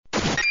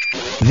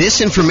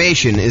This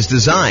information is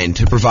designed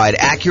to provide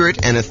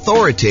accurate and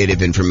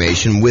authoritative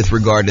information with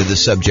regard to the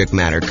subject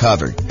matter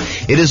covered.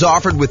 It is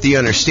offered with the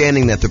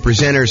understanding that the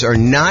presenters are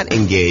not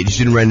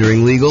engaged in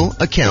rendering legal,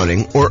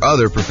 accounting, or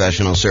other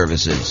professional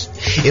services.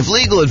 If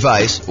legal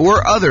advice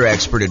or other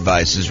expert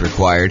advice is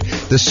required,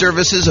 the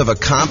services of a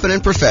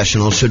competent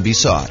professional should be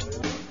sought.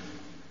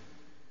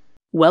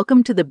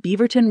 Welcome to the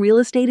Beaverton Real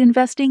Estate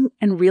Investing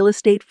and Real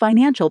Estate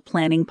Financial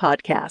Planning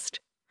Podcast.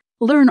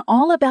 Learn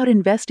all about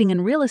investing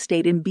in real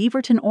estate in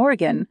Beaverton,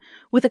 Oregon,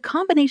 with a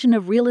combination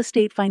of real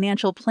estate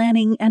financial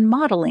planning and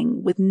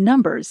modeling with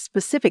numbers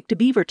specific to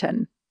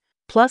Beaverton,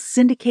 plus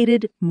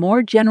syndicated,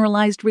 more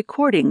generalized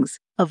recordings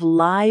of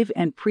live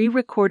and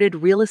pre-recorded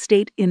real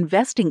estate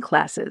investing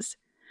classes,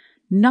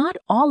 not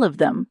all of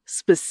them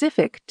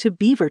specific to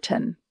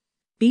Beaverton.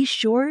 Be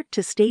sure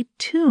to stay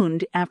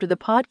tuned after the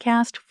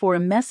podcast for a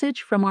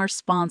message from our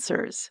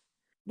sponsors.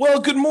 Well,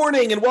 good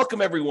morning and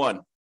welcome,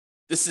 everyone.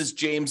 This is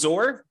James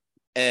Orr.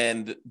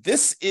 And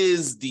this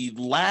is the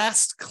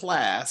last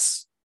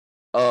class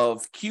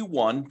of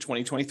Q1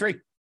 2023.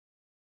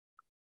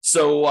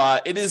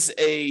 So it is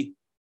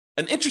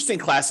an interesting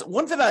class,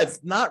 one that I've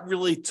not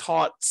really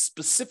taught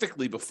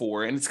specifically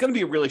before, and it's going to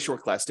be a really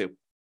short class too.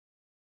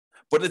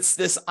 But it's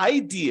this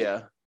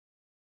idea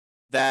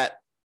that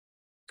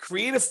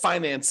creative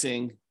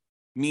financing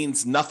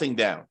means nothing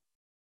down.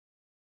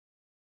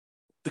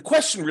 The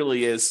question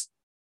really is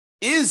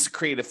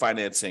creative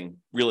financing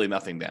really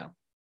nothing down?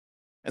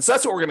 And so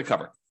that's what we're going to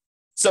cover.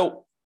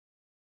 So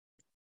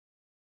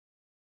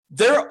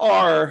there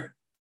are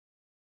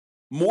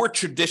more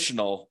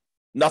traditional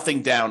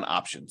nothing down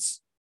options.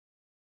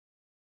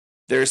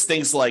 There's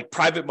things like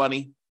private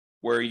money,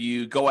 where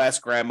you go ask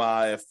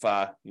grandma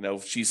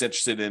if she's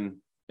interested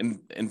in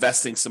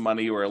investing some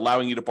money or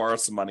allowing you to borrow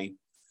some money.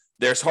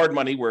 There's hard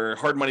money, where a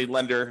hard money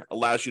lender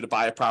allows you to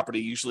buy a property,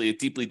 usually a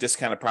deeply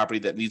discounted property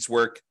that needs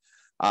work,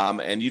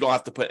 and you don't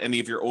have to put any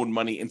of your own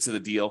money into the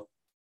deal.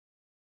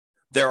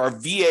 There are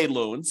VA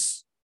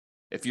loans,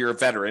 if you're a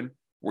veteran,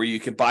 where you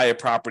can buy a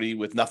property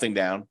with nothing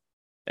down.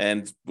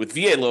 And with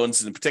VA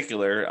loans in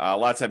particular, a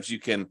lot of times you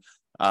can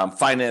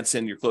finance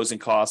in your closing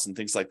costs and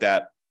things like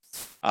that.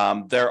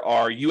 There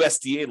are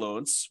USDA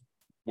loans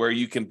where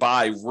you can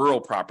buy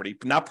rural property,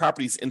 but not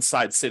properties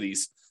inside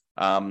cities.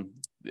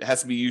 It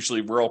has to be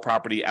usually rural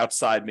property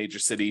outside major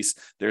cities.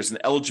 There's an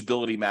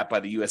eligibility map by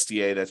the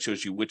USDA that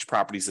shows you which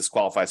properties this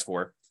qualifies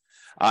for.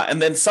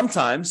 And then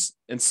sometimes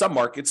in some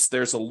markets,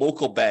 there's a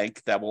local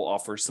bank that will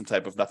offer some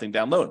type of nothing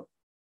down loan.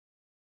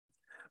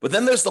 But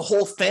then there's the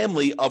whole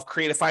family of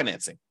creative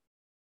financing.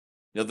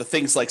 The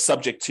things like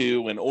subject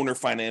to and owner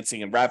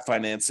financing and wrap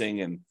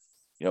financing and,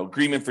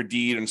 agreement for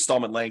deed,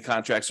 installment land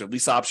contracts, or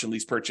lease option,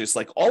 lease purchase,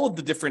 like all of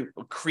the different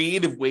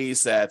creative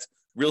ways that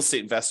real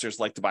estate investors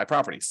like to buy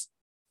properties.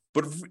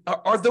 But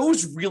are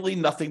those really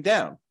nothing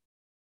down?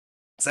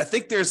 Because I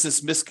think there's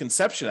this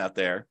misconception out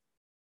there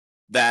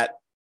that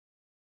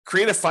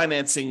creative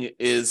financing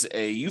is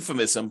a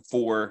euphemism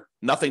for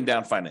nothing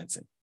down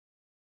financing.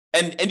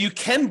 And you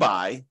can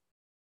buy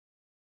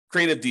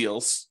creative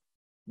deals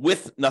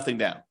with nothing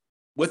down,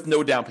 with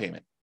no down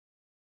payment.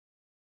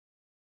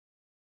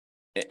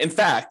 In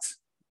fact,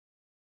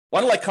 why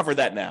don't I cover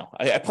that now?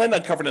 I plan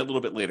on covering it a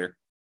little bit later,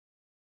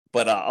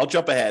 but I'll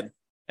jump ahead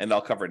and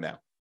I'll cover it now.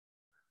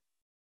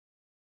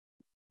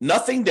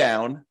 Nothing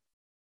down,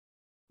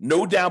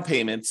 no down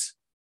payments,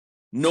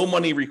 no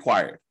money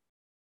required.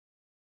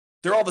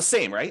 They're all the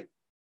same, right?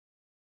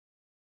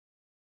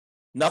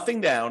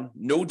 Nothing down,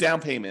 no down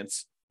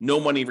payments,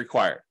 no money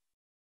required.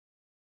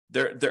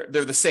 They're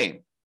the same.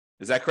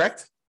 Is that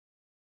correct?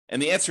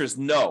 And the answer is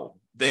no,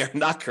 they are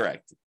not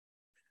correct.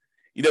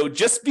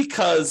 Just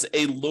because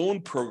a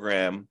loan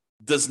program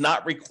does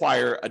not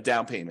require a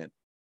down payment,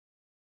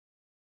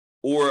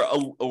 or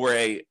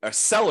a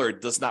seller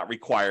does not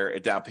require a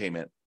down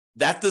payment,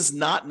 that does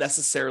not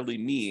necessarily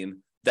mean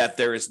that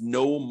there is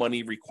no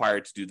money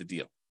required to do the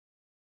deal.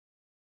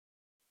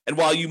 And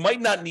while you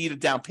might not need a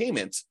down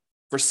payment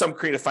for some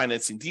creative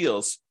financing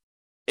deals,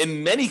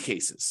 in many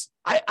cases,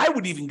 I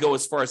would even go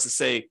as far as to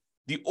say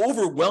the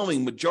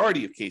overwhelming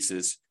majority of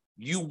cases,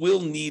 you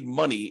will need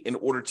money in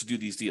order to do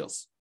these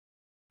deals.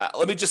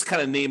 Let me just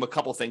kind of name a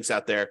couple things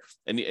out there,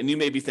 and you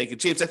may be thinking,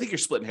 James, I think you're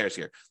splitting hairs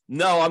here.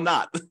 No, I'm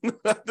not.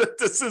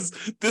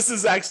 This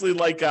is actually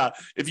like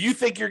if you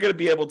think you're going to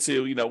be able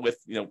to, with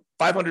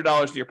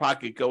 $500 in your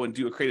pocket, go and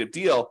do a creative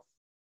deal,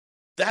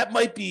 that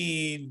might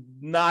be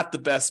not the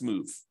best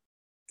move.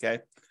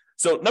 Okay,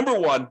 so number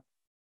one,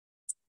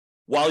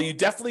 while you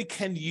definitely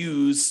can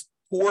use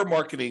poor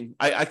marketing,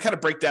 I kind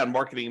of break down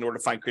marketing in order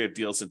to find creative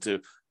deals into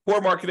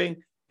poor marketing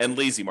and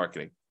lazy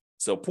marketing.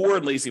 So poor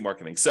and lazy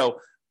marketing. So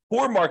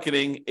poor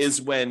marketing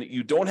is when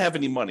you don't have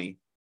any money,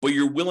 but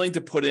you're willing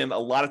to put in a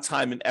lot of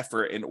time and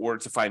effort in order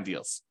to find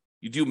deals.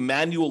 You do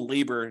manual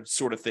labor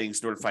sort of things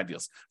in order to find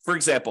deals. For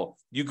example,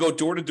 you go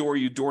door to door,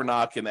 you door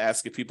knock and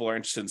ask if people are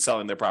interested in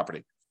selling their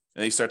property.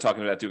 And they start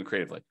talking about doing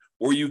creatively.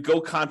 Or you go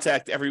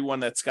contact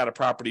everyone that's got a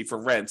property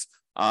for rent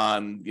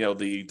on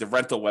the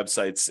rental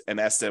websites and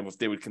ask them if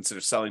they would consider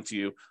selling to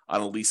you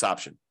on a lease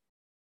option.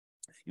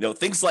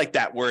 things like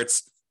that, where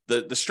it's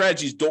the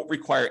strategies don't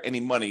require any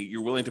money.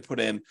 You're willing to put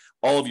in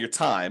all of your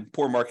time,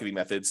 poor marketing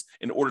methods,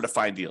 in order to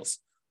find deals.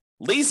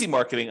 Lazy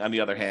marketing, on the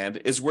other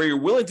hand, is where you're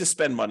willing to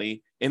spend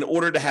money in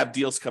order to have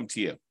deals come to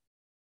you.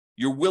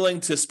 You're willing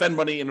to spend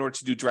money in order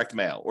to do direct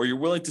mail, or you're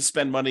willing to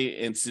spend money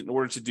in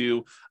order to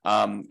do,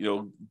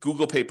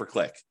 Google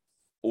pay-per-click,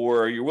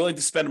 or you're willing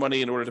to spend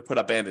money in order to put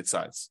up bandit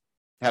signs,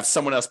 have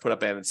someone else put up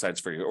bandit signs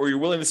for you, or you're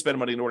willing to spend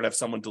money in order to have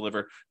someone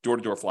deliver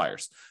door-to-door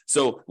flyers.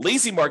 So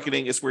lazy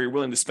marketing is where you're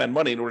willing to spend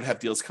money in order to have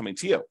deals coming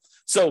to you.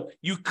 So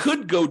you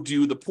could go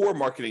do the poor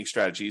marketing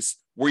strategies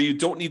where you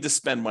don't need to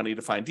spend money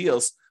to find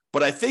deals.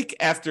 But I think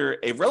after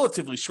a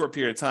relatively short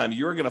period of time,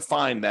 you're going to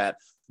find that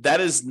that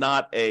is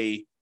not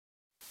a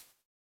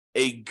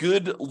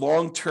good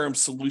long-term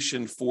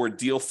solution for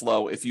deal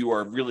flow if you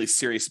are really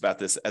serious about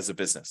this as a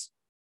business.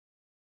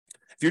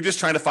 If you're just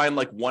trying to find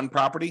like one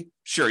property,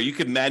 sure, you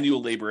could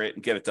manual labor it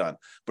and get it done.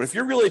 But if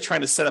you're really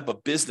trying to set up a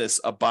business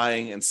of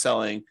buying and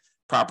selling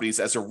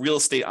properties as a real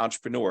estate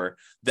entrepreneur,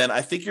 then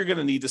I think you're going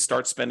to need to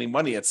start spending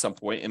money at some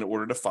point in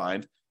order to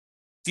find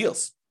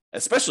deals,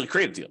 especially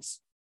creative deals.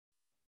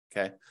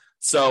 Okay.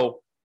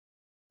 So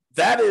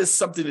that is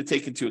something to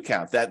take into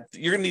account, that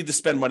you're going to need to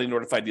spend money in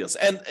order to find deals.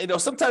 And,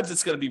 sometimes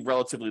it's going to be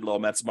relatively low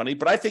amounts of money,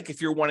 but I think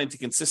if you're wanting to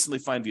consistently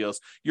find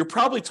deals, you're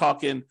probably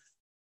talking,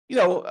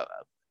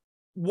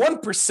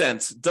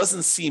 1%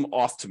 doesn't seem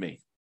off to me.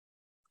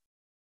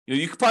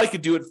 You probably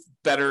could do it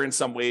better in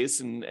some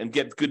ways and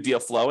get good deal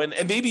flow. And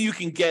maybe you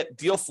can get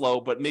deal flow,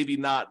 but maybe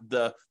not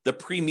the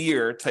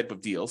premier type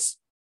of deals.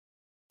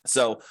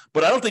 So,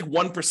 but I don't think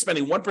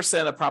spending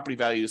 1% of property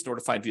values in order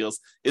to find deals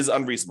is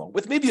unreasonable,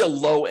 with maybe a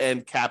low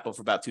end cap of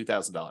about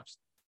 $2,000.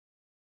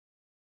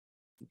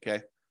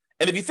 Okay.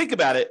 And if you think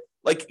about it,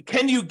 like,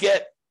 can you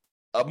get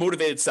a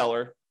motivated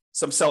seller,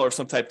 some seller of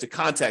some type, to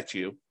contact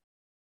you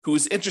who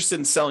is interested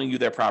in selling you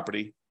their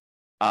property?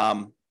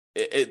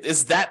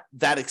 Is that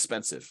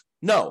expensive?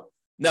 No.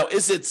 Now,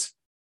 is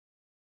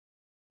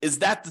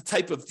that the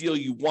type of deal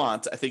you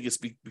want? I think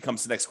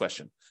becomes the next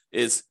question.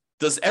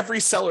 Does every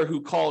seller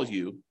who calls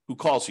you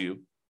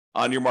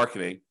on your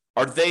marketing,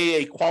 are they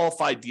a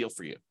qualified deal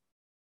for you?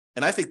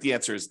 And I think the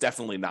answer is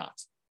definitely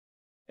not.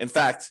 In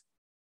fact,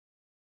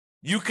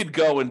 you could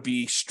go and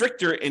be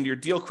stricter in your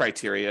deal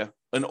criteria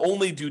and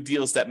only do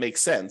deals that make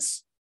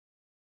sense.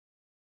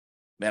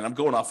 Man, I'm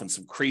going off on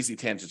some crazy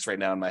tangents right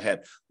now in my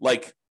head.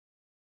 Like,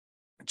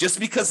 just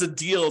because a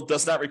deal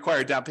does not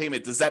require down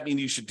payment, does that mean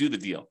you should do the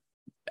deal?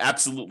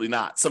 Absolutely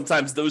not.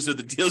 Sometimes those are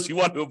the deals you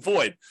want to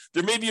avoid.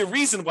 There may be a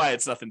reason why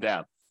it's nothing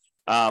down.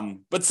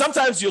 But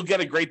sometimes you'll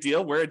get a great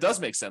deal where it does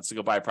make sense to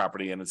go buy a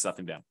property and it's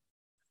nothing down.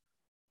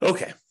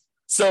 Okay.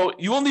 So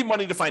you will need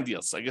money to find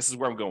deals, I guess is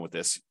where I'm going with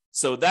this.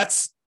 So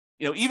that's,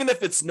 even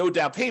if it's no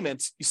down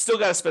payment, you still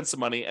got to spend some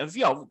money. And,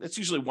 it's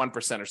usually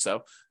 1% or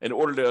so in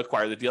order to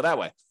acquire the deal that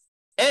way.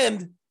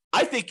 And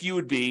I think you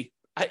would be,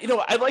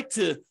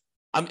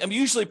 I'm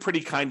usually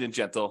pretty kind and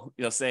gentle,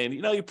 saying,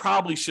 you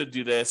probably should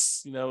do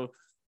this,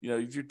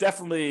 you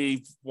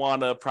definitely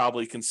want to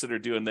probably consider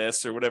doing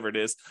this or whatever it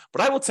is.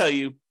 But I will tell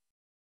you,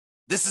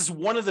 this is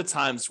one of the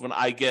times when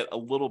I get a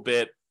little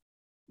bit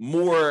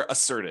more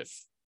assertive.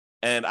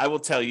 And I will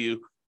tell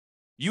you,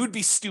 you would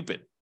be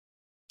stupid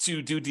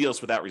to do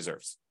deals without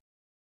reserves.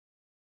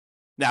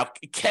 Now,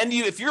 can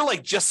you, if you're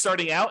like just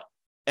starting out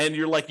and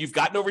you're like, you've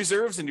got no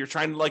reserves and you're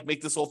trying to like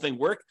make this whole thing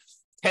work,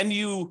 can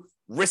you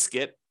risk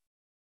it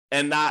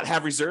and not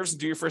have reserves and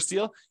do your first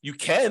deal? You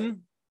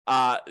can.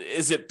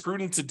 Is it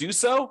prudent to do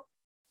so?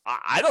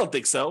 I don't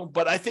think so,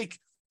 but I think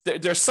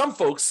there's some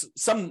folks,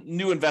 some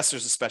new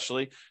investors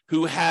especially,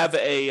 who have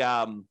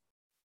their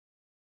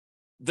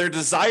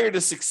desire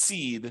to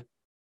succeed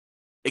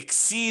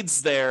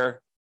exceeds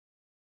their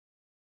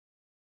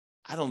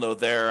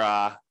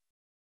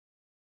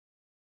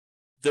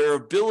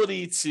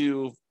ability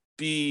to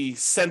be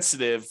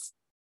sensitive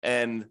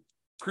and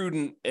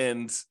prudent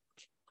and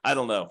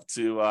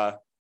to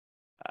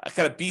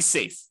kind of be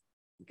safe.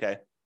 Okay.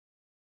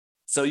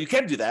 So you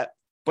can do that,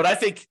 but I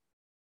think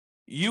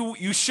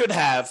you should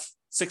have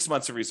 6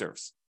 months of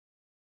reserves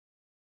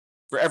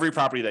for every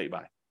property that you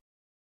buy.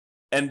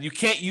 And you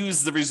can't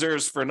use the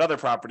reserves for another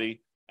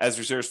property as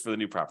reserves for the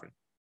new property.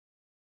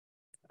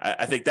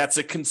 I think that's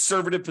a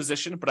conservative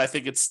position, but I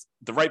think it's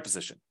the right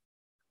position.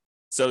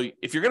 So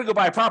if you're going to go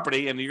buy a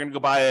property and you're going to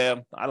go buy a,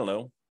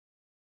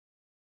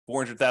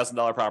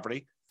 $400,000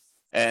 property,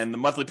 and the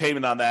monthly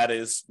payment on that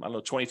is,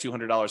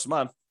 $2,200 a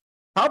month,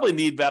 probably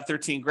need about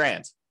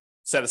 $13,000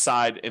 set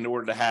aside in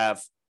order to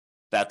have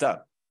that done.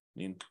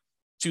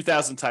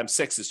 2,000 times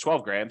 6 is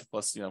 $12,000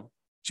 plus,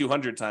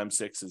 200 times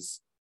 6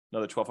 is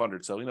another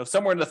 1,200. So,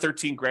 somewhere in the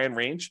 $13,000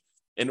 range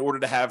in order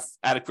to have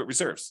adequate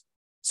reserves.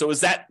 So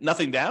is that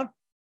nothing down?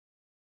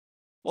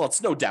 Well,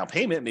 it's no down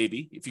payment,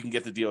 maybe, if you can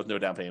get the deal with no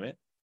down payment.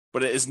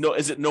 But is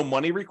it no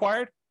money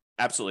required?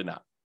 Absolutely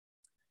not.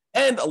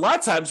 And a lot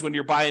of times when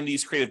you're buying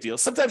these creative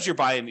deals, sometimes you're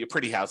buying your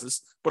pretty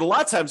houses, but a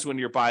lot of times when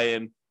you're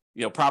buying,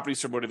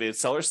 properties from motivated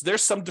sellers,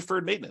 there's some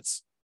deferred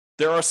maintenance.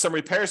 there are some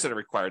repairs that are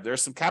required. There are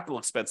some capital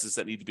expenses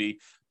that need to be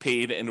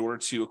paid in order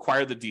to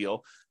acquire the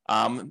deal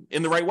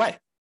in the right way.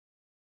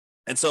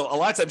 And so a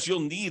lot of times you'll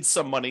need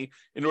some money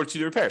in order to do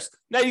the repairs.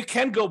 Now you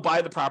can go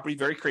buy the property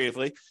very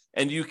creatively,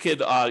 and you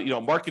could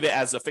market it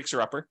as a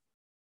fixer-upper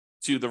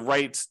to the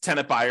right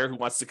tenant buyer who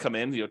wants to come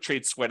in,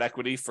 trade sweat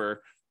equity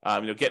for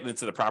getting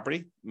into the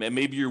property.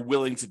 Maybe you're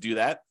willing to do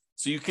that.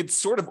 So you could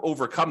sort of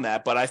overcome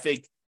that. But I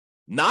think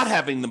not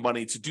having the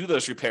money to do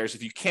those repairs,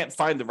 if you can't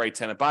find the right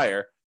tenant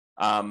buyer,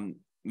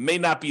 may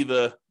not be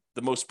the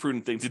most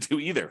prudent thing to do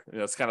either.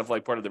 It's kind of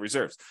like part of the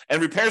reserves.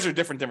 And repairs are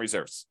different than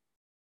reserves.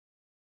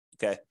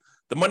 Okay.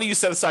 The money you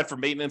set aside for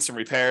maintenance and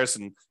repairs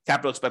and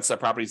capital expenses on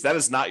properties, that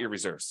is not your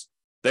reserves.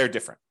 They're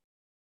different.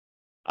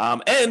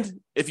 And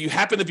if you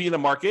happen to be in a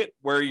market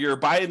where you're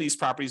buying these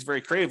properties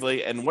very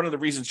creatively, and one of the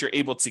reasons you're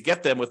able to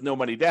get them with no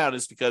money down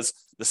is because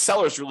the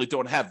sellers really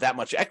don't have that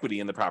much equity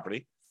in the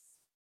property,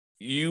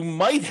 you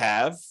might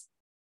have,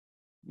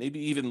 maybe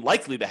even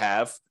likely to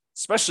have,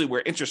 especially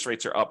where interest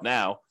rates are up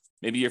now,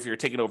 maybe if you're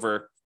taking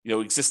over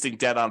existing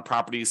debt on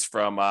properties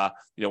from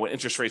when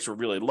interest rates were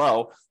really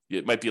low,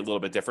 it might be a little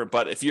bit different.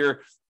 But if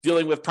you're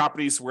dealing with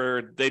properties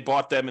where they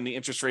bought them and the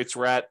interest rates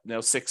were at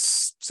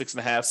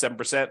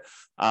 6.5%,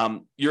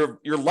 7%, you're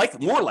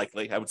more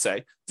likely, I would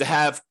say, to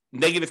have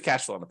negative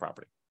cash flow on the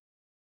property.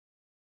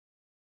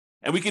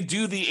 And we could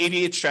do the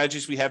 88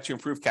 strategies we have to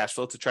improve cash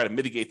flow to try to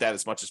mitigate that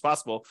as much as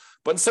possible.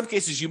 But in some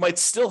cases, you might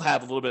still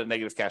have a little bit of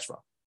negative cash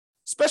flow,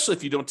 especially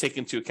if you don't take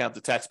into account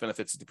the tax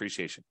benefits of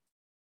depreciation.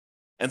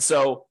 And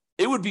so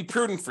it would be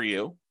prudent for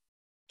you,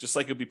 just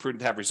like it would be prudent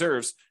to have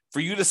reserves,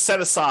 for you to set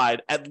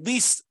aside at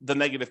least the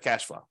negative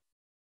cash flow.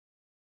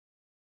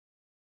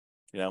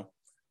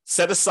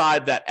 Set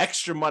aside that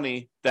extra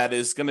money that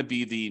is going to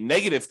be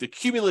the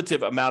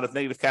cumulative amount of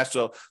negative cash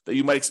flow that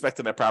you might expect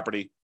in that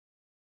property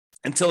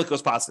until it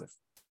goes positive.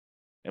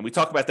 And we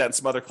talk about that in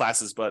some other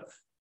classes, but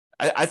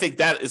I think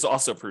that is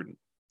also prudent.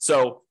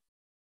 So,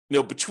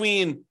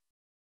 between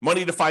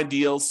money to find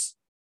deals,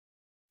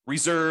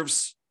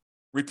 reserves,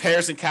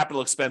 repairs and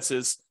capital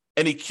expenses,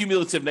 any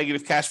cumulative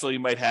negative cash flow you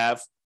might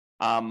have,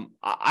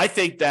 I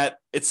think that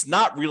it's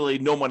not really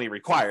no money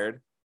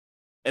required,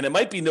 and it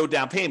might be no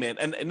down payment.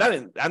 And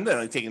I'm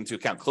not taking into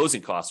account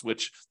closing costs,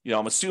 which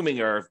I'm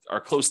assuming are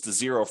close to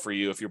zero for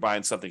you if you're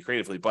buying something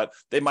creatively, but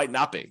they might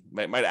not be.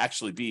 Might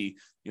actually be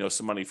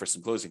some money for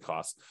some closing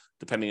costs,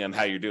 depending on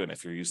how you're doing.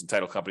 If you're using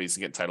title companies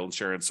and getting title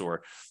insurance,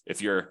 or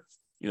if you're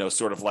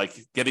sort of like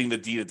getting the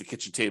deed at the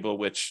kitchen table,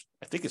 which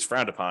I think is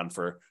frowned upon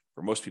for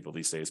most people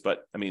these days.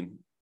 But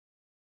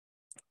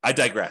I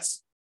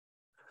digress.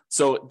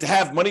 So to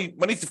have money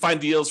to find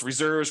deals,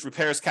 reserves,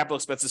 repairs, capital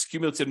expenses,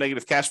 cumulative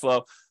negative cash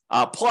flow,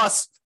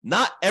 plus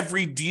not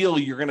every deal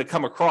you're going to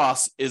come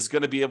across is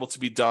going to be able to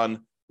be done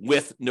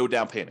with no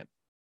down payment.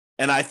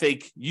 And I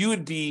think you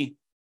would be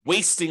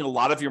wasting a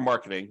lot of your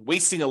marketing,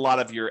 wasting a lot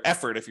of your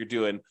effort if you're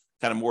doing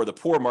kind of more of the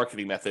poor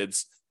marketing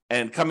methods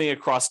and coming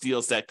across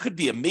deals that could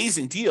be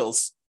amazing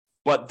deals,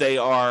 but they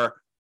are,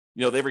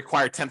 they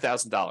require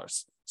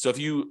 $10,000. So if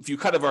you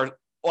kind of are,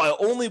 I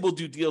only will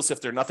do deals if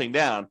they're nothing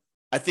down,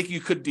 I think you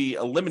could be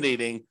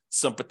eliminating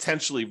some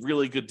potentially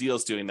really good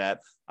deals doing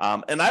that.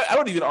 And I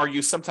would even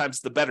argue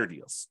sometimes the better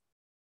deals.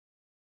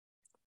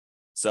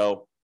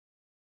 So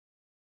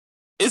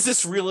is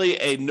this really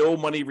a no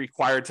money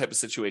required type of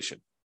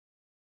situation?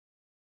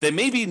 There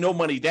may be no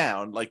money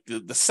down, like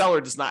the seller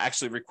does not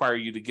actually require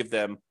you to give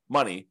them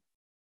money,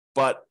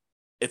 but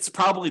it's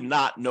probably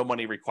not no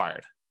money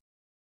required.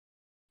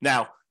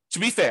 Now, to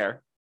be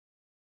fair,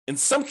 in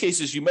some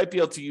cases, you might be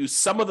able to use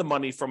some of the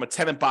money from a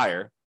tenant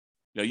buyer.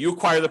 You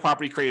acquire the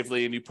property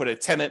creatively and you put a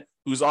tenant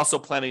who's also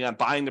planning on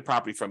buying the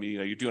property from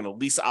you. You're doing a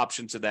lease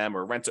option to them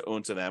or rent to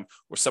own to them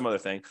or some other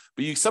thing.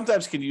 But you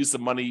sometimes can use the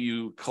money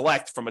you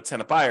collect from a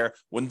tenant buyer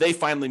when they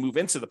finally move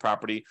into the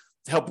property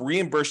to help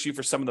reimburse you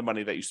for some of the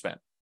money that you spent.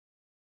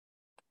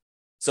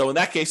 So in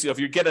that case, if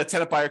you get a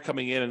tenant buyer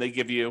coming in and they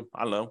give you,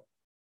 1%,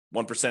 2%,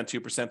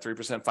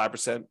 3%,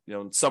 5%,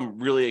 in some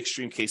really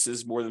extreme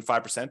cases, more than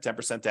 5%,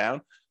 10%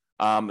 down,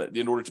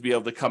 in order to be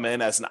able to come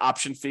in as an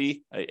option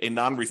fee, a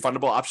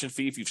non-refundable option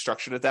fee if you've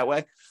structured it that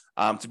way,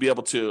 to be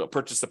able to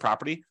purchase the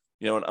property.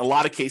 In a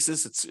lot of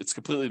cases, it's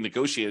completely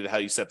negotiated how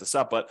you set this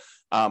up, but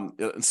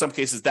in some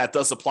cases that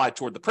does apply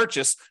toward the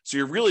purchase. So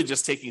you're really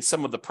just taking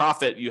some of the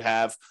profit you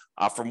have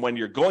from when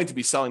you're going to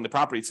be selling the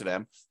property to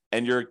them,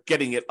 and you're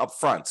getting it up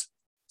front.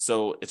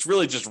 So it's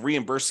really just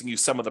reimbursing you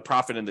some of the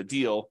profit in the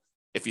deal,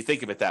 if you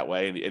think of it that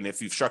way, and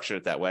if you've structured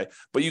it that way.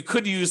 But you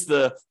could use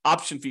the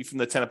option fee from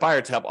the tenant buyer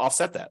to help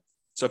offset that.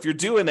 So if you're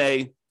doing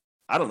a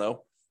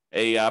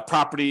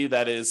property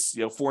that is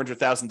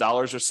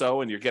 $400,000 or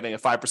so, and you're getting a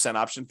 5%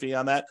 option fee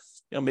on that,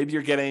 maybe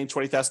you're getting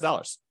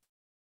 $20,000,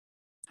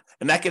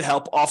 and that can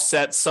help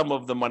offset some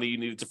of the money you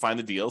needed to find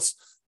the deals.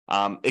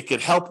 It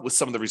could help with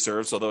some of the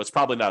reserves, although it's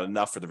probably not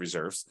enough for the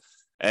reserves,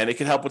 and it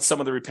can help with some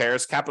of the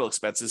repairs, capital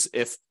expenses,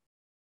 if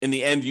in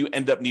the end you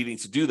end up needing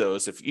to do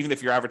those. Even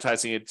if you're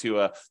advertising it to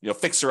a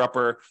fixer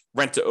upper,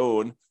 rent to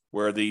own,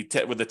 where the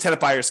tenant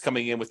buyer is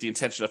coming in with the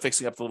intention of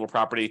fixing up the little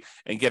property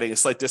and getting a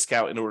slight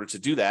discount in order to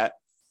do that.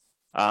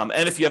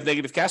 And if you have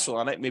negative cash flow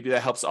on it, maybe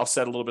that helps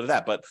offset a little bit of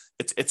that. But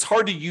it's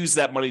hard to use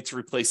that money to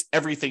replace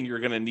everything you're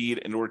going to need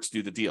in order to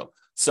do the deal.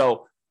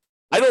 So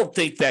I don't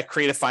think that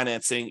creative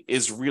financing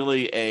is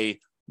really a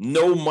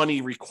no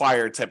money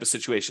required type of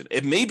situation.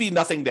 It may be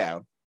nothing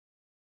down,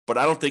 but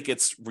I don't think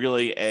it's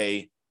really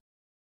a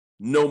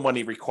no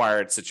money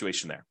required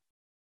situation there.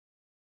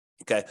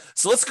 Okay,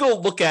 so let's go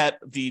look at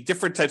the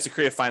different types of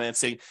creative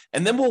financing,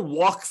 and then we'll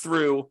walk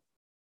through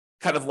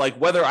kind of like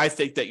whether I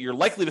think that you're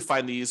likely to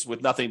find these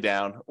with nothing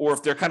down, or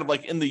if they're kind of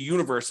like in the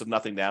universe of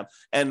nothing down,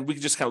 and we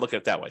can just kind of look at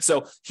it that way.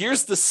 So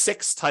here's the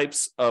 6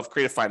 types of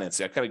creative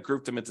financing. I kind of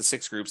grouped them into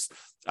 6 groups.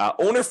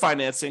 Owner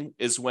financing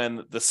is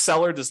when the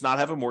seller does not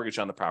have a mortgage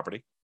on the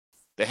property.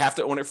 They have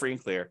to own it free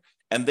and clear,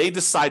 and they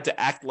decide to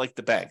act like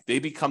the bank. They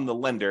become the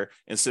lender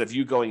instead of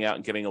you going out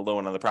and getting a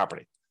loan on the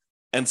property.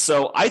 And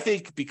so I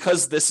think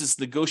because this is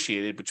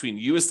negotiated between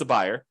you as the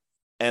buyer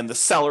and the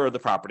seller of the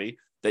property,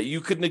 that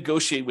you could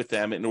negotiate with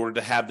them in order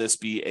to have this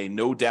be a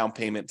no down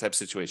payment type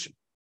situation.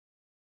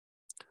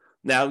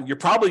 Now, you're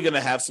probably going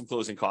to have some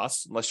closing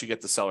costs unless you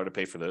get the seller to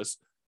pay for those.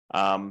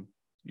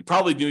 You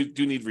probably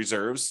do need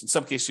reserves. In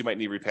some cases, you might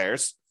need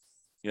repairs,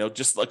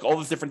 just like all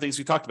the different things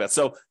we talked about.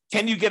 So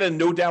can you get a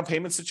no down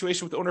payment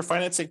situation with owner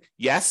financing?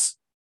 Yes.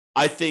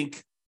 I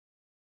think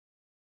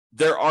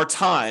there are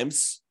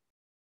times,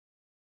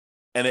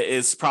 and it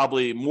is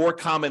probably more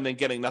common than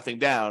getting nothing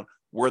down,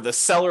 where the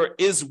seller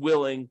is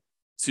willing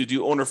to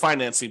do owner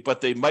financing, but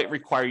they might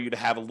require you to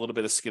have a little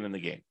bit of skin in the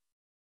game,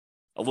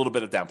 a little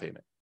bit of down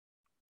payment.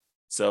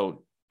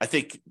 So I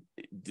think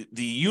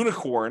the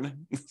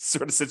unicorn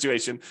sort of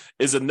situation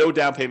is a no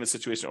down payment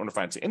situation, owner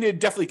financing, and you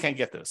definitely can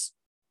get this.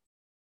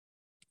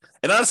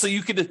 And honestly,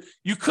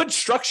 you could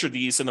structure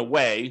these in a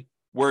way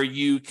where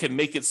you can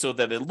make it so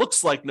that it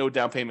looks like no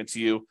down payment to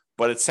you,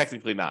 but it's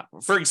technically not.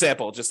 For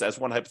example, just as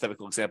one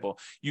hypothetical example,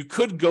 you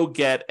could go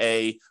get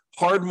a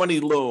hard money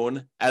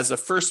loan as a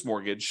first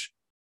mortgage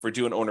for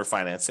doing owner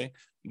financing,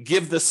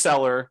 give the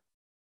seller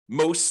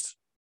most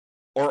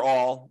or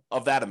all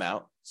of that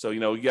amount. So,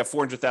 you have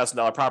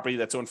 $400,000 property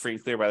that's owned free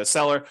and clear by the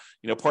seller.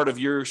 Part of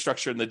your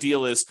structure in the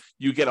deal is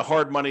you get a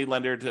hard money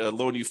lender to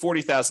loan you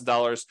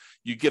 $40,000.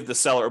 You give the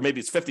seller, or maybe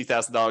it's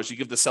 $50,000. You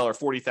give the seller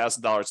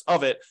 $40,000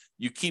 of it.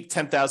 You keep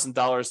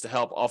 $10,000 to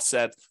help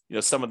offset,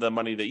 some of the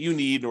money that you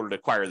need in order to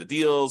acquire the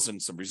deals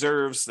and some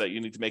reserves that you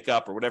need to make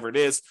up or whatever it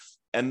is.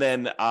 And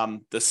then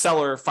the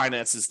seller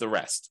finances the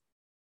rest.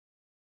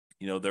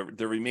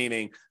 The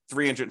remaining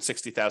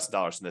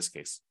 $360,000 in this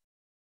case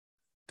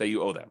that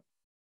you owe them.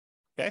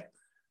 Okay.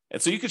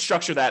 And so you could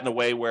structure that in a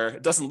way where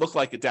it doesn't look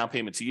like a down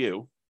payment to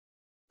you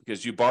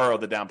because you borrow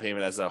the down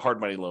payment as a hard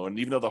money loan. And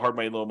even though the hard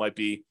money loan might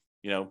be,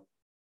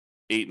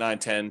 8, 9,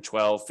 10,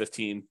 12,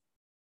 15,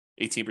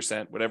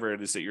 18%, whatever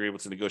it is that you're able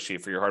to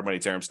negotiate for your hard money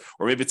terms,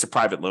 or maybe it's a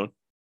private loan.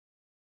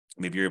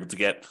 Maybe you're able to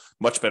get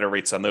much better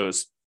rates on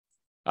those.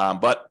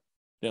 But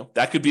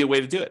that could be a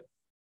way to do it.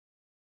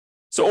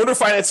 So owner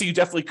financing, you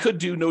definitely could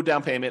do no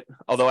down payment,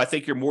 although I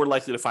think you're more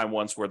likely to find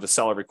ones where the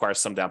seller requires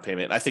some down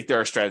payment. And I think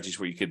there are strategies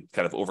where you could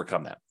kind of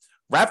overcome that.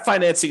 Wrap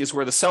financing is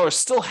where the seller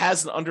still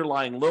has an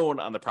underlying loan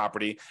on the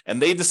property,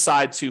 and they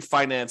decide to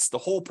finance the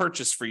whole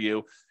purchase for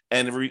you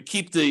and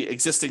keep the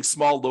existing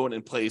small loan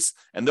in place,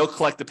 and they'll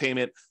collect the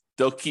payment.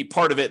 They'll keep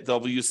part of it.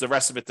 They'll use the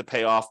rest of it to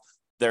pay off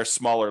their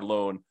smaller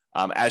loan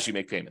as you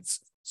make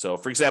payments. So,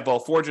 for example,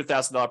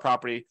 $400,000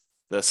 property,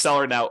 the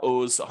seller now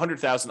owes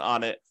 $100,000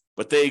 on it,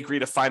 but they agree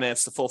to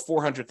finance the full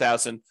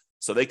 $400,000.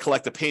 So they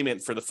collect a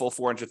payment for the full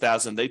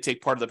 $400,000. They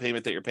take part of the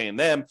payment that you're paying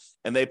them,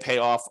 and they pay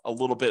off a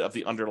little bit of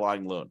the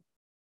underlying loan.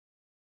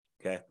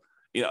 Okay.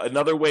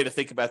 Another way to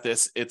think about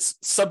this, it's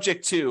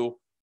subject to,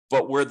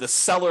 but where the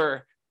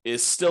seller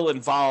is still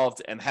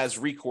involved and has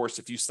recourse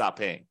if you stop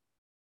paying.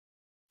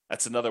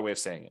 That's another way of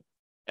saying it.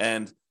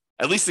 And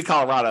at least in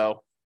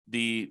Colorado,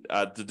 the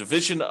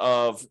division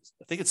of,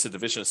 I think it's the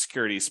Division of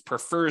Securities,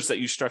 prefers that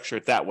you structure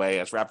it that way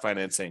as wrap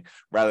financing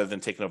rather than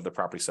taking over the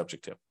property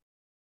subject to.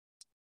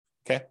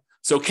 Okay.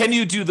 So can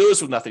you do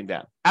those with nothing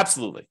down?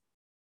 Absolutely.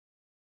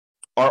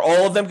 Are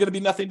all of them going to be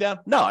nothing down?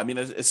 No. I mean,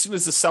 as soon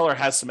as the seller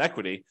has some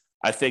equity,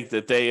 I think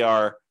that they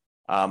are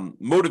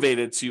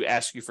motivated to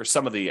ask you for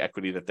some of the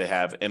equity that they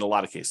have in a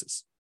lot of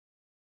cases.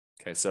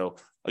 Okay. So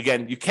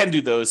again, you can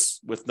do those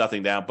with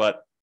nothing down,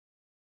 but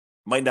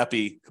might not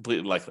be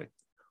completely likely.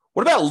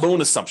 What about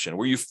loan assumption,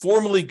 where you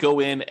formally go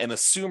in and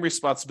assume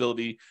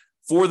responsibility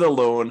for the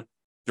loan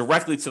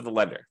directly to the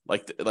lender?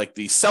 Like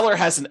the seller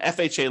has an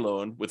FHA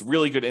loan with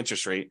really good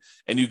interest rate,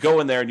 and you go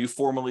in there and you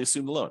formally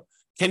assume the loan.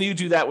 Can you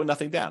do that with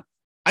nothing down?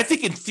 I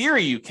think in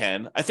theory you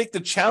can. I think the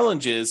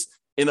challenge is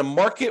in a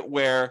market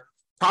where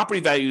property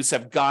values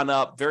have gone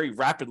up very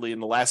rapidly in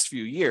the last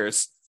few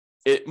years,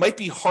 it might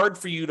be hard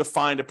for you to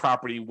find a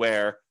property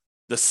where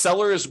the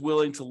seller is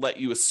willing to let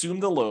you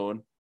assume the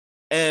loan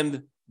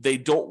and they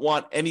don't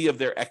want any of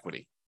their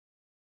equity.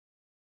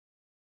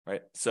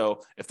 right?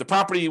 So if the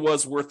property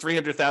was worth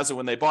 $300,000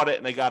 when they bought it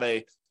and they got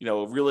a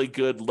really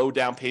good low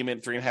down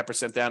payment,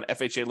 3.5% down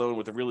FHA loan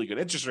with a really good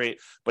interest rate,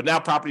 but now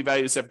property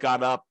values have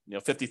gone up,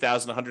 $50,000,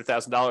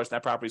 $100,000,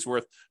 that property's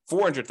worth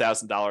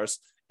 $400,000.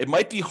 It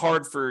might be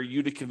hard for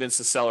you to convince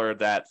the seller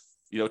that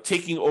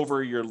taking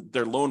over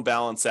their loan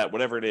balance at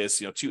whatever it is,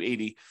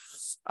 280,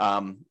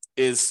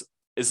 is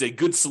a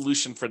good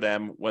solution for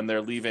them when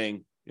they're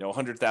leaving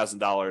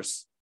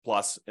 $100,000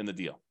 plus in the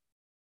deal.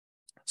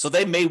 So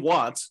they may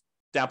want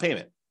down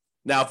payment.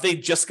 Now, if they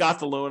just got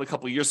the loan a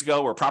couple of years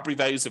ago, where property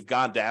values have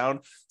gone down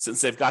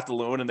since they've got the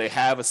loan and they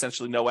have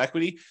essentially no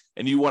equity,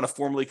 and you want to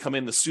formally come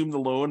in, assume the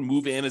loan,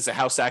 move in as a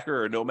house hacker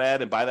or a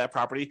nomad and buy that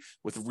property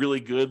with really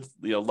good,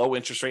 low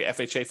interest rate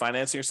FHA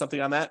financing or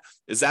something on that,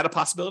 is that a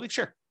possibility?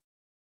 Sure.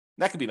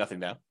 That could be nothing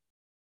down.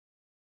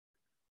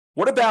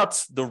 What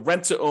about the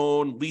rent to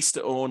own,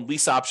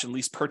 lease option,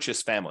 lease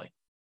purchase family,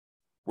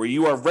 where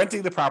you are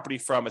renting the property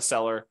from a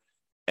seller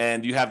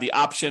and you have the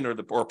option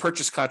or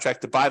purchase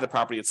contract to buy the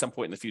property at some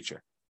point in the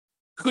future?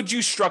 Could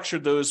you structure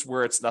those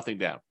where it's nothing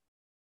down?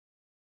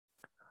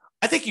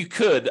 I think you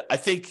could. I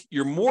think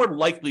you're more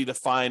likely to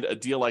find a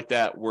deal like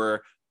that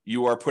where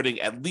you are putting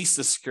at least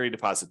a security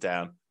deposit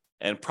down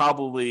and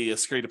probably a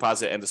security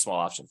deposit and a small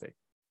option fee.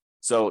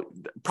 So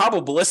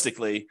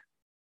probabilistically,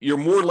 you're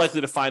more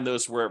likely to find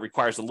those where it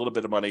requires a little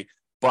bit of money.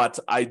 But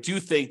I do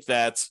think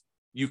that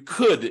you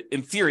could,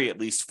 in theory at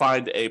least,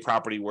 find a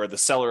property where the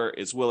seller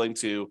is willing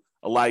to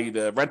allow you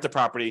to rent the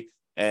property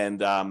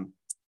and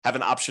have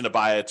an option to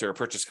buy it or a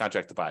purchase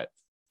contract to buy it.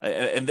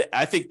 And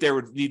I think there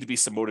would need to be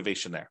some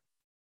motivation there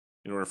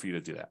in order for you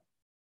to do that.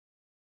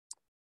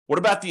 What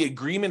about the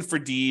agreement for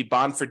deed,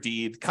 bond for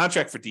deed,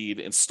 contract for deed,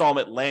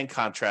 installment land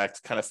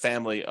contract kind of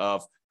family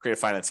of creative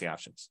financing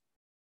options?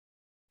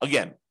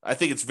 Again, I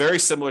think it's very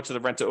similar to the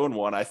rent to own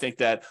one. I think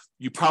that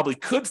you probably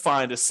could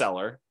find a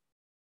seller,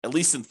 at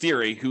least in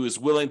theory, who is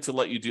willing to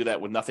let you do that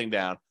with nothing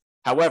down.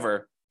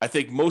 However, I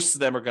think most of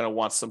them are going to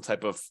want some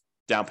type of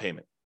down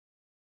payment.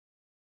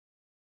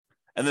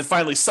 And then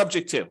finally,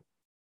 subject to.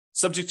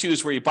 Subject to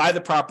is where you buy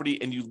the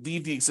property and you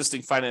leave the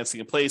existing financing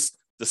in place.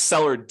 The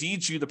seller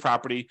deeds you the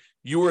property.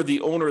 You are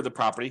the owner of the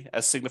property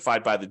as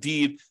signified by the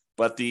deed,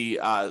 but the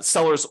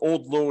seller's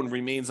old loan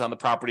remains on the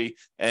property.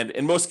 And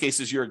in most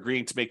cases, you're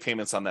agreeing to make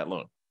payments on that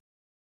loan.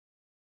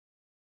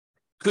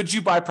 Could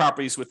you buy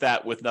properties with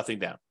that with nothing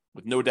down,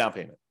 with no down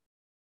payment?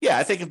 Yeah,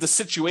 I think if the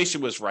situation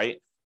was right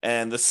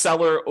and the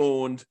seller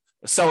owed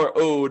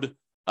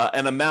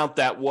an amount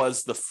that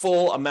was the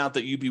full amount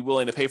that you'd be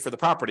willing to pay for the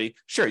property,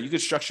 sure, you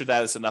could structure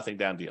that as a nothing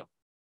down deal.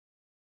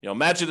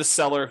 Imagine a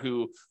seller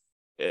who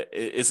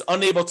is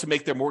unable to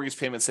make their mortgage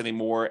payments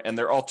anymore, and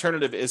their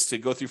alternative is to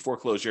go through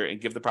foreclosure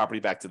and give the property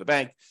back to the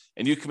bank.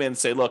 And you come in and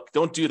say, look,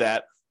 don't do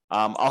that.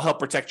 I'll help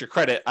protect your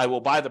credit. I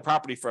will buy the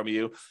property from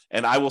you,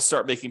 and I will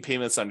start making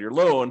payments on your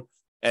loan.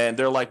 And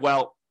they're like,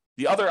 well,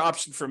 the other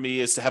option for me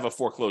is to have a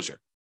foreclosure.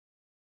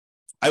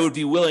 I would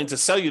be willing to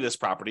sell you this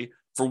property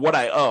for what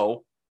I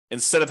owe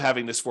instead of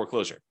having this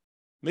foreclosure.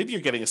 Maybe you're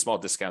getting a small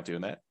discount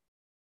doing that.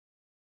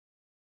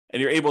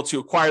 And you're able to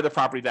acquire the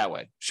property that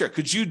way. Sure.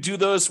 Could you do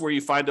those where you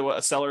find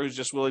a seller who's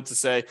just willing to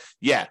say,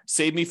 yeah,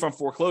 save me from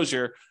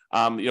foreclosure,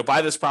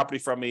 buy this property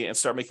from me and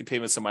start making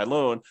payments on my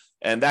loan,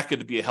 and that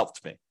could be a help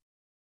to me?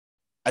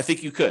 I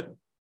think you could.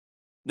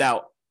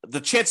 Now,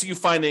 the chance of you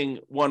finding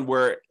one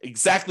where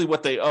exactly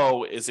what they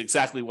owe is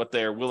exactly what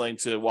they're willing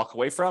to walk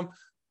away from,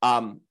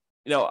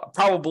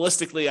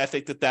 probabilistically, I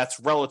think that's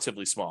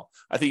relatively small.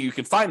 I think you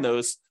can find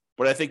those,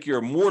 but I think you're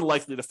more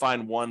likely to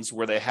find ones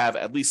where they have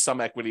at least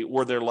some equity,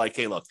 or they're like,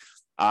 hey, look,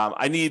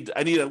 I need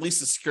at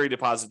least a security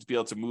deposit to be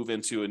able to move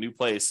into a new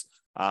place.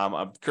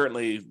 I'm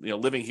currently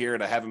living here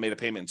and I haven't made a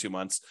payment in 2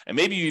 months. And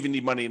maybe you even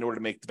need money in order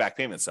to make the back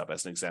payments up,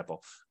 as an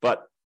example.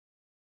 But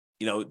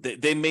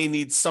they may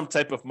need some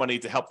type of money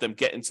to help them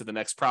get into the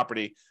next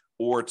property,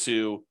 or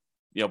to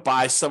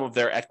buy some of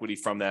their equity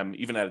from them,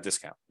 even at a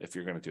discount, if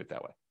you're going to do it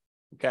that way.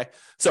 Okay,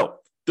 so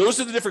those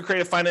are the different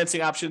creative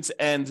financing options,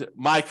 and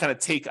my kind of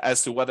take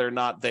as to whether or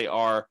not they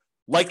are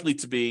likely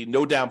to be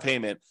no down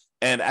payment.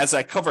 And as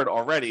I covered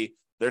already,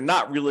 they're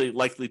not really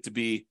likely to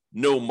be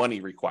no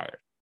money required.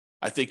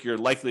 I think you're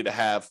likely to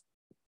have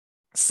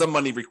some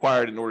money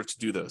required in order to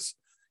do those.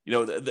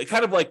 The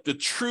kind of like the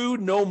true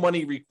no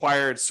money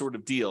required sort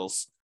of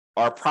deals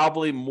are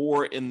probably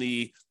more in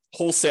the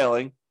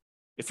wholesaling,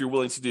 if you're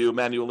willing to do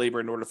manual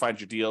labor in order to find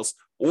your deals,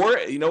 or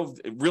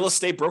real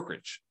estate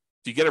brokerage.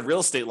 If you get a real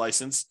estate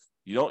license,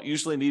 you don't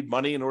usually need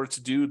money in order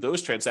to do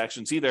those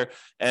transactions either.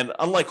 And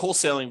unlike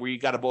wholesaling, where you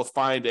got to both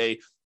find a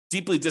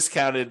deeply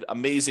discounted,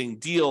 amazing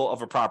deal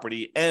of a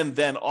property, and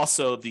then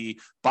also the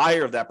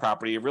buyer of that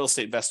property, a real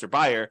estate investor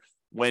buyer,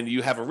 when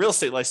you have a real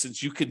estate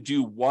license, you could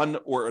do one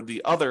or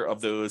the other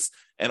of those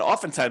and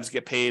oftentimes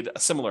get paid a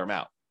similar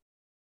amount.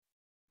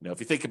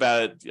 If you think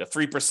about it,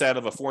 3%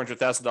 of a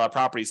 $400,000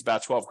 property is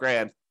about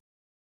 $12,000.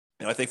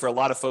 I think for a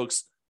lot of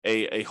folks,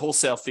 a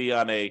wholesale fee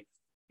on an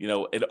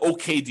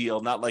okay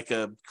deal, not like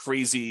a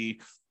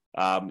crazy,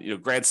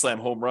 grand slam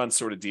home run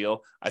sort of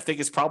deal, I think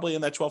is probably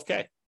in that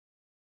 $12,000.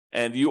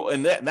 And you,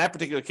 in that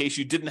particular case,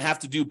 you didn't have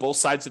to do both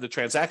sides of the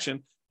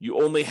transaction.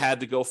 You only had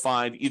to go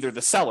find either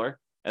the seller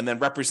and then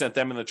represent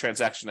them in the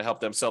transaction to help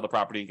them sell the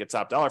property and get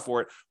top dollar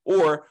for it,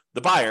 or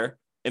the buyer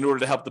in order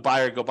to help the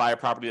buyer go buy a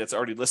property that's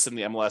already listed in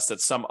the MLS that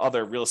some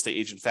other real estate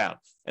agent found.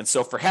 And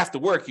so for half the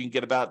work, you can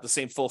get about the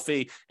same full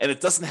fee, and it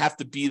doesn't have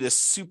to be this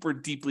super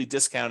deeply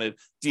discounted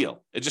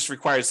deal. It just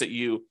requires that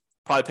you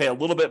probably pay a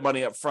little bit of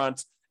money up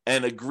front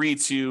and agree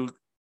to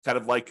kind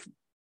of like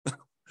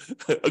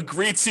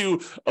agree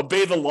to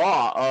obey the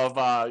law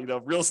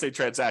of real estate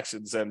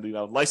transactions and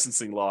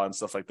licensing law and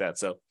stuff like that.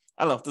 So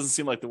I don't know. It doesn't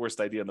seem like the worst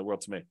idea in the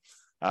world to me,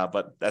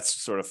 but that's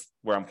sort of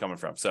where I'm coming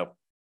from. So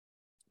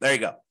there you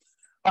go.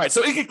 All right.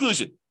 So in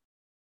conclusion,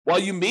 while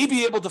you may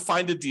be able to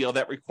find a deal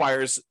that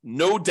requires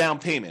no down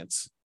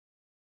payments,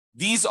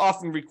 these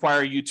often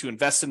require you to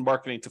invest in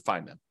marketing to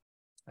find them.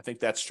 I think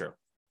that's true.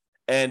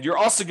 And you're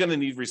also going to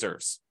need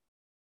reserves.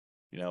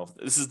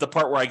 This is the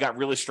part where I got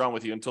really strong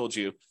with you and told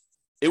you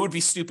it would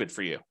be stupid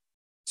for you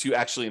to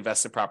actually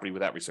invest in property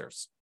without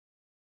reserves.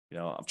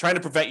 I'm trying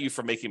to prevent you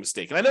from making a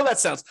mistake. And I know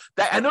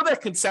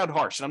that can sound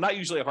harsh. And I'm not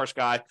usually a harsh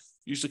guy,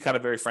 usually kind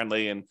of very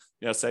friendly and,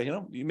 say,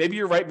 maybe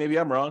you're right, maybe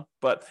I'm wrong.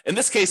 But in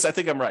this case, I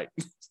think I'm right.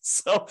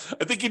 So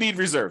I think you need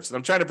reserves. And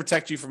I'm trying to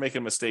protect you from making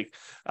a mistake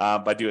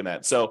by doing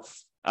that. So,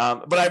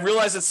 but I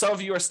realize that some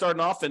of you are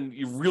starting off and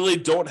you really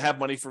don't have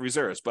money for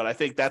reserves. But I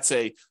think that's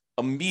a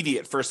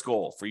immediate first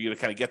goal for you to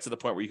kind of get to the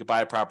point where you can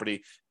buy a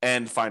property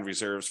and find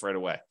reserves right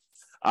away.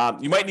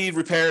 You might need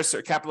repairs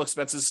or capital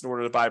expenses in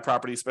order to buy a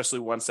property, especially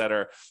ones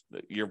that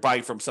you're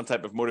buying from some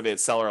type of motivated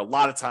seller. A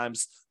lot of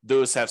times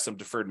those have some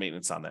deferred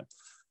maintenance on them.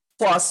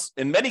 Plus,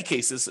 in many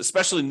cases,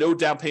 especially no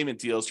down payment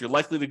deals, you're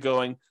likely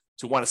to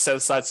want to set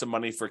aside some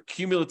money for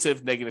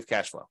cumulative negative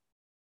cash flow.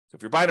 So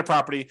if you're buying a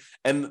property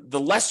and the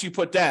less you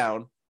put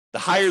down, the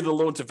higher the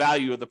loan to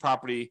value of the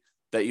property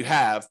that you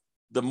have,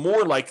 the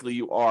more likely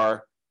you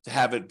are to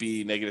have it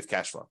be negative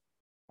cash flow.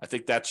 I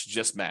think that's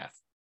just math.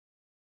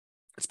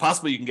 It's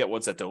possible you can get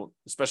ones that don't,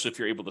 especially if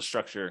you're able to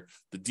structure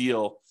the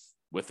deal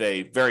with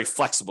a very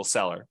flexible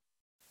seller.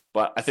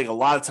 But I think a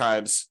lot of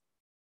times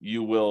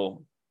you're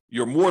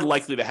more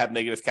likely to have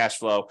negative cash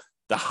flow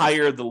the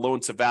higher the loan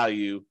to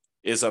value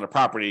is on a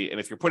property. And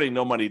if you're putting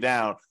no money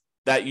down,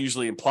 that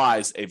usually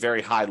implies a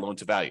very high loan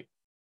to value.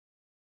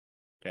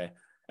 Okay.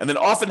 And then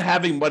often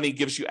having money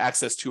gives you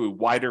access to a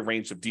wider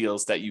range of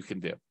deals that you can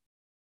do.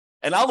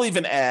 And I'll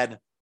even add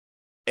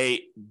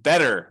a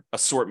better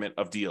assortment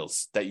of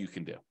deals that you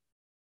can do.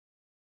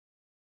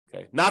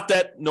 Okay. Not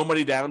that no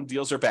money down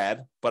deals are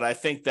bad, but I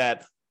think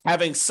that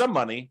having some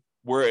money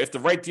where if the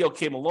right deal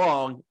came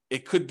along,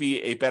 it could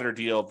be a better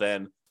deal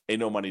than a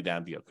no money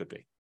down deal could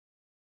be.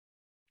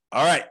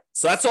 All right.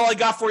 So that's all I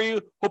got for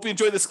you. Hope you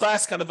enjoyed this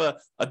class, kind of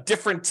a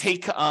different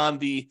take on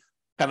the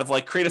kind of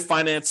like creative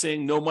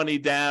financing, no money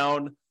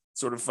down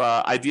sort of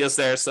ideas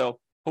there. So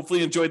hopefully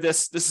you enjoyed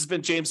this. This has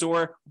been James Orr.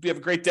 Hope you have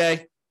a great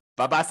day.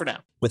 Bye-bye for now.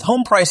 With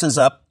home prices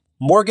up,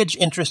 mortgage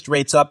interest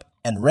rates up,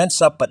 and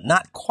rents up, but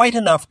not quite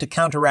enough to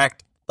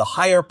counteract the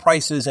higher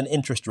prices and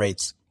interest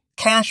rates,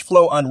 cash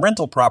flow on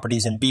rental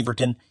properties in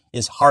Beaverton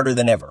is harder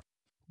than ever.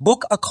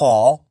 Book a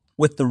call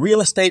with the Real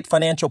Estate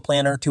Financial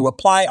Planner to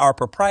apply our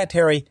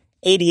proprietary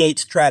 88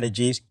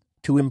 strategies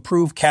to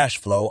improve cash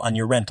flow on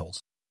your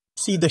rentals.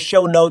 See the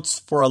show notes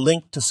for a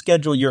link to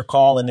schedule your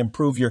call and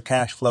improve your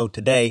cash flow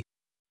today.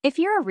 If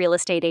you're a real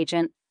estate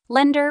agent,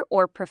 lender,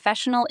 or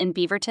professional in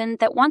Beaverton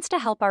that wants to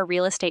help our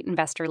real estate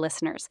investor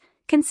listeners,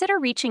 consider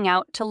reaching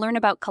out to learn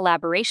about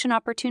collaboration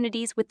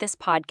opportunities with this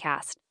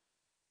podcast.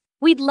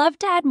 We'd love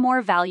to add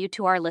more value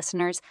to our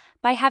listeners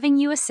by having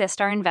you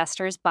assist our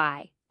investors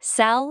buy,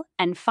 sell,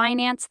 and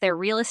finance their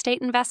real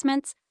estate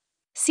investments.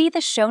 See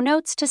the show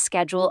notes to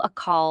schedule a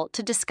call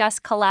to discuss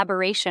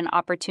collaboration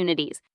opportunities